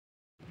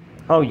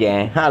Oh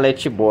yeah, holla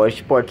at your boy. It's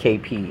your boy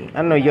KP.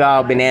 I know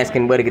y'all been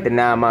asking where to get the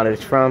Nile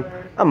Monitors from.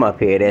 I'm up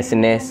here at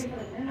SNS.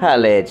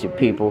 Holla at your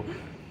people.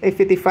 They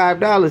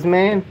 $55,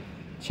 man.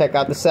 Check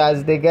out the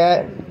sizes they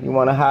got. You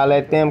want to holla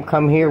at them,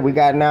 come here. We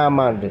got Nile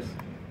Monitors.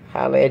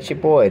 Holla at your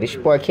boy. This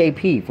your boy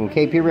KP from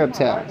KP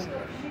Reptiles.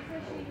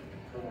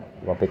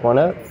 You want to pick one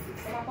up?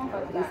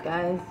 These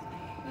guys.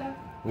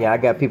 Yeah, I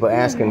got people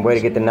asking where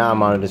to get the Nile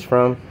Monitors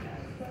from.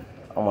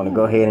 I want to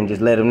go ahead and just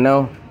let them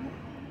know.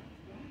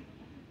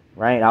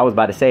 Right? I was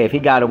about to say, if he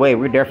got away,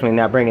 we're definitely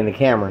not bringing the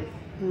camera.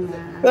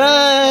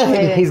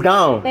 Nah. He's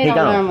gone. They don't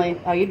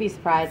normally. Oh, you'd be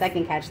surprised. I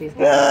can catch these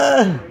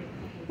guys.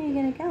 Where you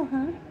gonna go,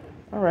 huh?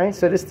 All right,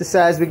 so this is the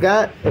size we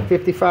got. The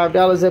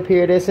 $55 up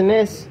here at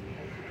SNS.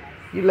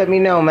 You let me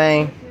know,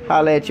 man.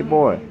 Holla at your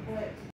boy.